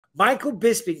Michael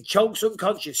Bisping chokes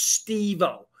unconscious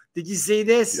Steve-O. Did you see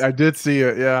this? I did see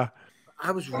it, yeah.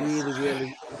 I was really,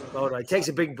 really... Hold on. He takes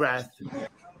a big breath.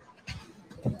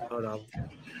 Hold on.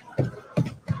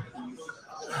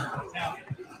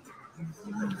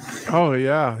 Oh,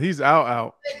 yeah. He's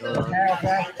out.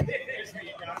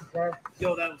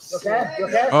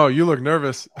 Oh, you look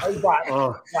nervous.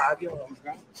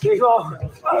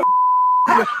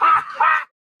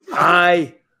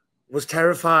 I was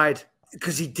terrified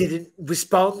because he didn't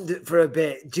respond for a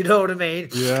bit. Do you know what I mean?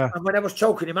 Yeah. And when I was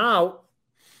choking him out,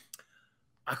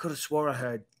 I could have swore I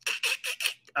heard.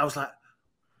 I was like,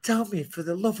 tell me, for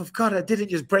the love of God, I didn't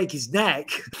just break his neck.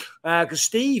 Because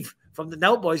Steve from the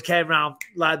Nelt Boys came around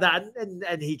like that,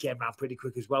 and he came around pretty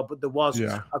quick as well. But there was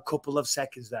a couple of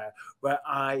seconds there where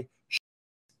I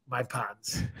my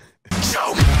pants.